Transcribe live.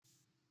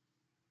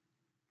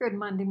Good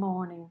Monday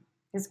morning.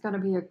 It's going to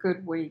be a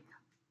good week.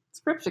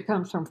 Scripture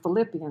comes from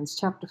Philippians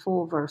chapter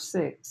 4, verse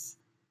 6.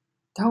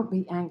 Don't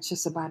be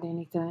anxious about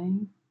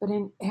anything, but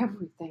in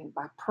everything,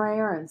 by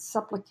prayer and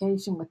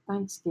supplication with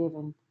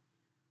thanksgiving,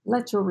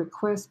 let your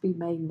requests be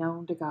made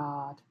known to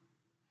God.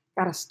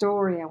 Got a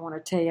story I want to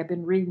tell you. I've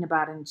been reading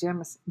about in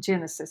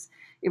Genesis.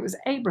 It was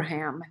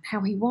Abraham and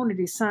how he wanted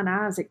his son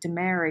Isaac to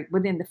marry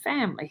within the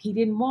family. He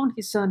didn't want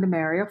his son to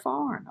marry a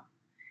foreigner.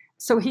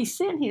 So he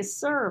sent his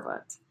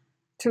servant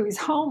to his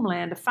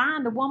homeland to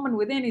find a woman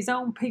within his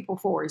own people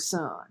for his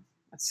son.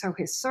 And so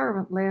his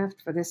servant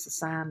left for this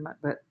assignment,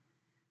 but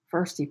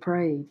first he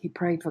prayed. He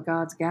prayed for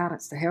God's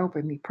guidance to help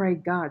him. He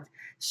prayed God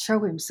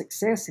show him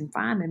success in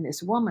finding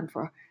this woman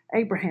for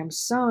Abraham's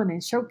son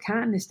and show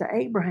kindness to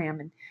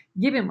Abraham and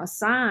give him a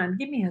sign.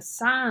 Give me a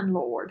sign,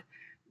 Lord,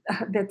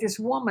 that this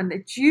woman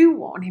that you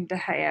want him to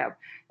have.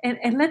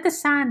 And let the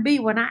sign be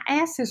when I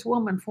ask this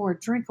woman for a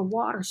drink of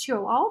water,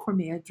 she'll offer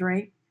me a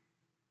drink,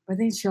 but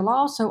then she'll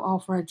also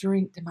offer a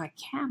drink to my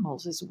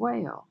camels as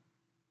well.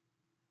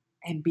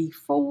 And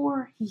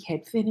before he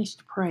had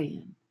finished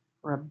praying,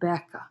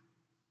 Rebekah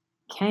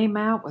came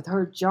out with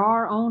her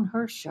jar on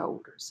her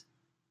shoulders.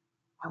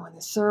 And when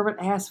the servant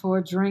asked for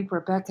a drink,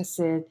 Rebekah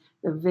said,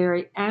 the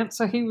very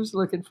answer he was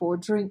looking for,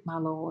 drink, my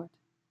lord,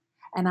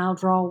 and I'll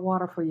draw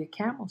water for your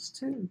camels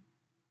too.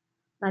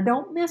 Now,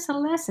 don't miss a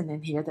lesson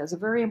in here. There's a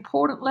very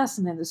important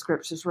lesson in the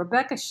scriptures.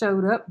 Rebekah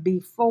showed up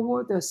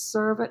before the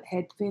servant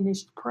had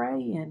finished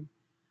praying.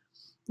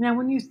 Now,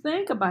 when you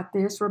think about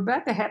this,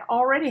 Rebekah had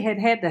already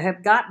had to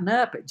have gotten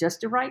up at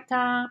just the right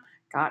time,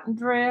 gotten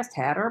dressed,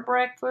 had her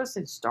breakfast,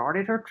 and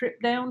started her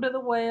trip down to the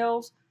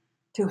wells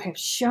to have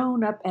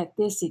shown up at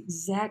this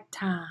exact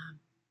time.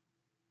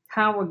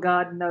 How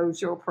God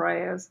knows your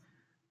prayers,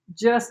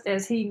 just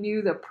as he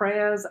knew the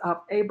prayers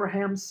of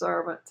Abraham's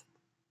servant.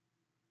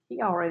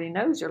 He already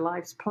knows your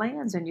life's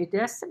plans and your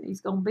destiny is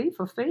going to be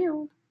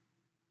fulfilled.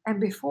 And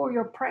before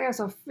your prayers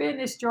are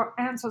finished, your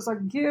answers are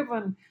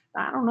given.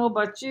 I don't know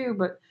about you,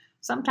 but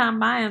sometimes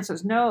my answer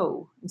is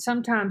no. And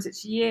sometimes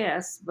it's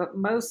yes, but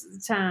most of the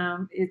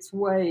time it's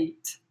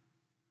wait.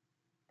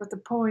 But the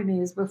point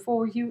is,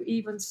 before you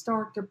even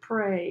start to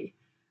pray,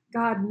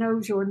 God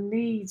knows your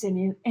needs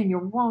and your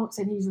wants,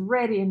 and he's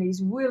ready and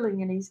he's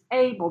willing and he's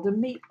able to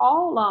meet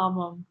all of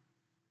them.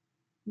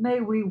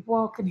 May we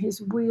walk in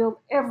his will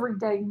every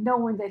day,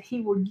 knowing that he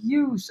will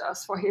use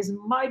us for his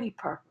mighty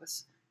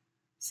purpose.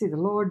 See, the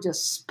Lord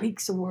just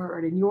speaks a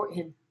word and your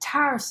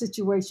entire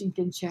situation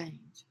can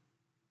change.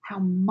 How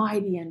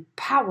mighty and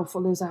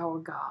powerful is our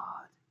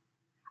God.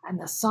 And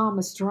the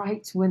psalmist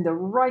writes, when the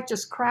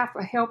righteous cry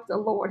for help, the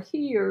Lord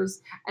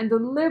hears and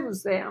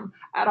delivers them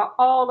out of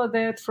all of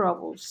their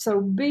troubles.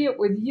 So be it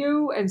with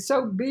you and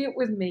so be it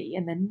with me.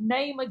 In the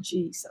name of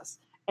Jesus,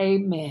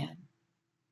 amen.